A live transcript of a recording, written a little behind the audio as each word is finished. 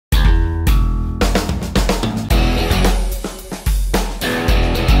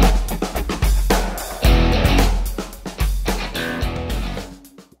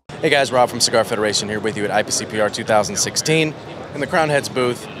Hey guys, Rob from Cigar Federation here with you at IPCPR 2016 in the Crown Heads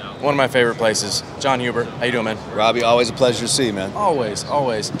booth. One of my favorite places. Jon Huber, how you doing, man? Robbie, always a pleasure to see you, man. Always,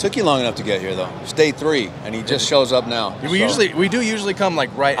 always. Took you long enough to get here, though. It's day 3, and he just shows up now. We do usually come like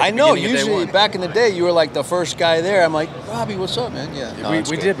right at I the know, beginning of day usually one. back in the day, you were like the first guy there. I'm like, Robbie, what's up, man? Yeah, no,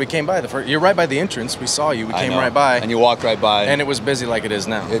 we did. We came by the first. You're right by the entrance. We saw you. We came right by. And you walked right by. And it was busy like it is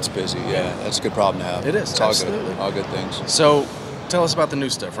now. It's busy, yeah. That's a good problem to have. It is, it's all absolutely. good. All good things. So, tell us about the new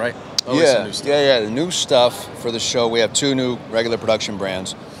stuff, right? Yeah, the new stuff for the show. We have 2 new regular production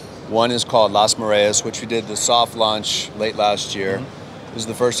brands. One is called Las Mareas, which we did the soft launch late last year. This is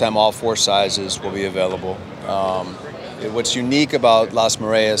the first time all 4 sizes will be available. What's unique about Las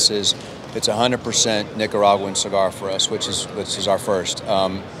Mareas is it's 100% Nicaraguan cigar for us, which is our first,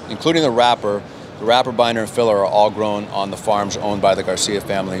 including the wrapper. The wrapper, binder, and filler are all grown on the farms owned by the Garcia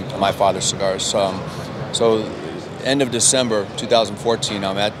family, my father's cigars. So end of December 2014,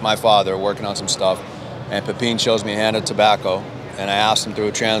 I'm at my father working on some stuff, and Pepin shows me a hand of tobacco, and I asked him through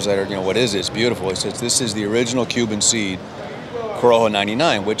a translator, what is it? It's beautiful. He says, this is the original Cuban seed, Corojo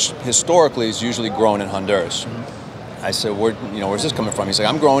 99, which historically is usually grown in Honduras. I said, where's this coming from? He's like,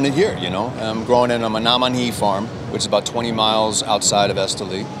 I'm growing it here, I'm growing it on a Namanji farm, which is about 20 miles outside of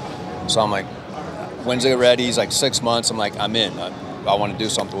Esteli. So I'm like, when's it ready? He's like, 6 months. I'm like, I'm in. I want to do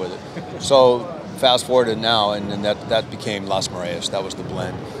something with it. So fast forward to now, and then that became Las Mareas. That was the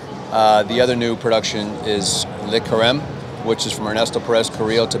blend. The other new production is Le Carême, which is from Ernesto Perez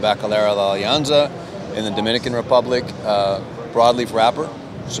Carrillo Tabacalera La Alianza in the Dominican Republic. Broadleaf wrapper,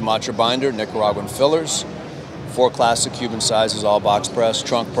 Sumatra binder, Nicaraguan fillers, 4 classic Cuban sizes, all box pressed,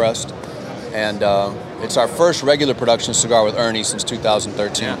 trunk pressed. And it's our first regular production cigar with Ernie since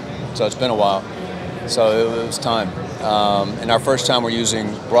 2013. Yeah. So it's been a while. So it was time. And our first time we're using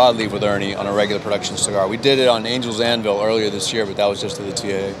broadleaf with Ernie on a regular production cigar. We did it on Angel's Anvil earlier this year, but that was just to the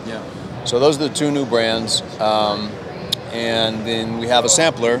TA. Yeah. So those are the 2 new brands. And then we have a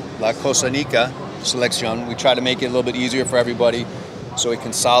sampler, La Cosa Nica Selección. We try to make it a little bit easier for everybody. So we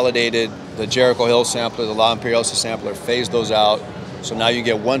consolidated the Jericho Hill sampler, the La Imperiosa sampler, phased those out. So now you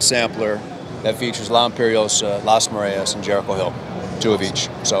get 1 sampler that features La Imperiosa, Las Mareas, and Jericho Hill. 2 of each.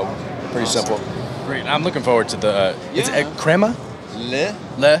 So pretty simple. Great. I'm looking forward to the. It's crema? Le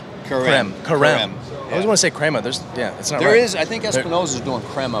Carême. Carême. I always want to say crema. It's not There right. is, I think Espinosa is doing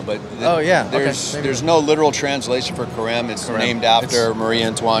crema, but there's no literal translation for Carême. It's named after Marie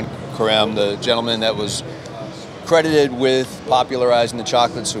Antoine Carême, the gentleman that was credited with popularizing the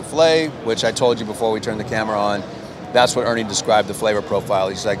chocolate souffle, which I told you before we turned the camera on. That's what Ernie described the flavor profile.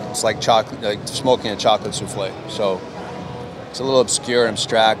 He's like, it's like chocolate, like smoking a chocolate souffle. So it's a little obscure and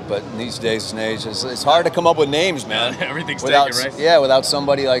abstract, but in these days and age, it's hard to come up with names, man. Everything's taken, right? Yeah, without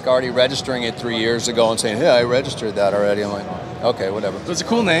somebody like already registering it 3 years ago and saying, "Hey, I registered that already." I'm like, okay, whatever. It's a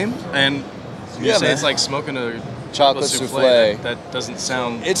cool name, and you say it's like smoking a chocolate souffle. That doesn't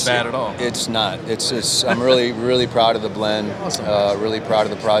sound bad at all. It's not. It's. I'm really, really proud of the blend. Awesome. Really proud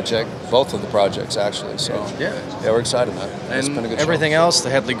of the project. Both of the projects, actually. So yeah, we're excited, man. It's been a good everything show. else, the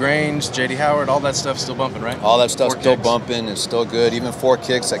Headley Grange, JD Howard, all that stuff's still bumping, right? All that stuff's 4 still kicks. bumping. It's still good. Even 4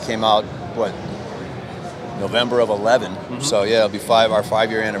 Kicks that came out, November of 11. So yeah, it'll be our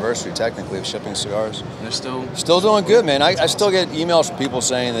 5-year anniversary technically of shipping cigars. And they're still doing good, man. I still get emails from people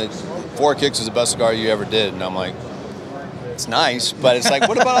saying that 4 Kicks is the best cigar you ever did, and I'm like, it's nice, but it's like,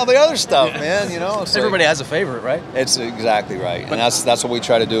 what about all the other stuff, man? It's everybody has a favorite, right? It's exactly right, and that's what we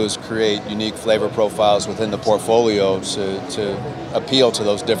try to do is create unique flavor profiles within the portfolio to appeal to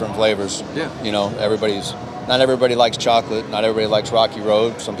those different flavors. Yeah. Not everybody likes chocolate, not everybody likes Rocky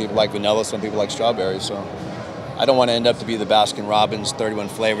Road. Some people like vanilla, some people like strawberry. So I don't want to end up to be the Baskin Robbins 31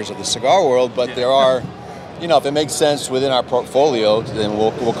 flavors of the cigar world, but there are, if it makes sense within our portfolio, then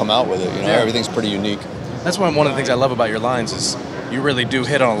we'll come out with it. Everything's pretty unique. That's one of the things I love about your lines is you really do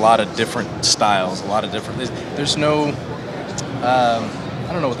hit on a lot of different styles, a lot of different. There's no,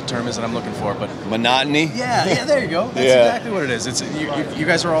 I don't know what the term is that I'm looking for, but monotony. Yeah, there you go. That's exactly what it is. It's you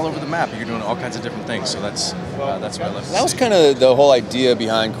guys are all over the map. You're doing all kinds of different things, so that's what I love. That was kind of the whole idea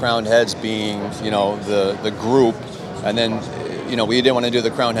behind Crowned Heads being, the group, and then. We didn't want to do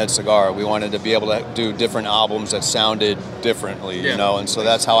the Crowned Head cigar. We wanted to be able to do different albums that sounded differently, and so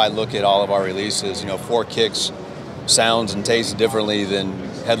that's how I look at all of our releases. 4 Kicks sounds and tastes differently than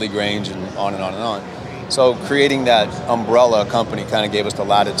Headley Grange and on and on and on. So creating that umbrella company kind of gave us the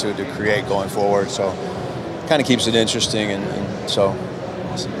latitude to create going forward. So it kind of keeps it interesting, and so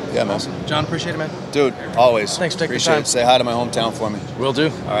awesome. Yeah, man. Awesome. Jon, appreciate it, man. Dude, always. Thanks for taking appreciate the time. It. Say hi to my hometown for me. Will do.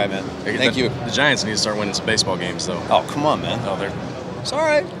 All right, man. Thank you. The Giants need to start winning some baseball games, though. Oh, come on, man. Oh, It's all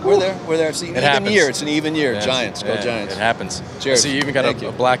right. We're there. We're there. It's an even happens. year. It's an even year. Yeah, Giants. Go yeah, Giants. It happens. Cheers. See, you even got Thank a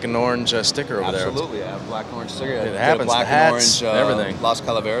you. black and orange sticker over there. Absolutely. I have black and orange cigarette. It happens. Black The hats, and orange everything. Las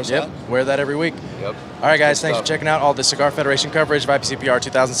Calaveras Yep. hat. Wear that every week. Yep. All right, guys. Good Thanks stuff. for checking out all the Cigar Federation coverage of IPCPR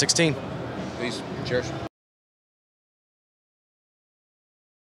 2016. Peace. Cheers.